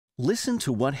Listen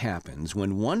to what happens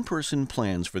when one person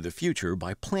plans for the future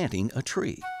by planting a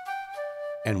tree,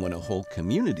 and when a whole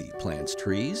community plants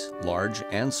trees, large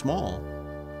and small.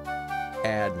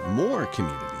 Add more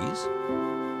communities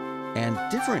and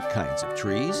different kinds of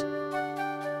trees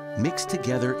mixed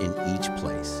together in each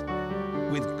place.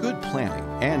 With good planning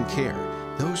and care,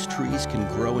 those trees can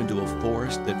grow into a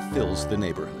forest that fills the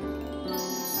neighborhood.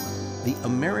 The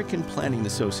American Planning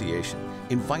Association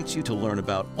invites you to learn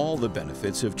about all the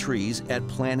benefits of trees at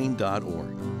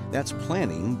planning.org. That's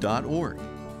planning.org.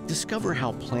 Discover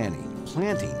how planting,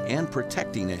 and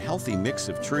protecting a healthy mix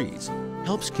of trees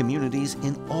helps communities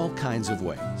in all kinds of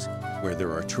ways. Where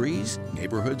there are trees,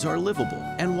 neighborhoods are livable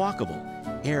and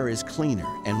walkable. Air is cleaner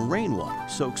and rainwater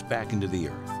soaks back into the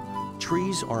earth.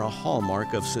 Trees are a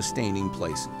hallmark of sustaining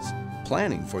places.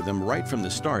 Planning for them right from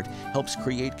the start helps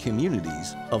create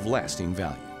communities of lasting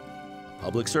value. A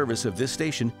public service of this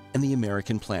station and the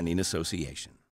American Planning Association.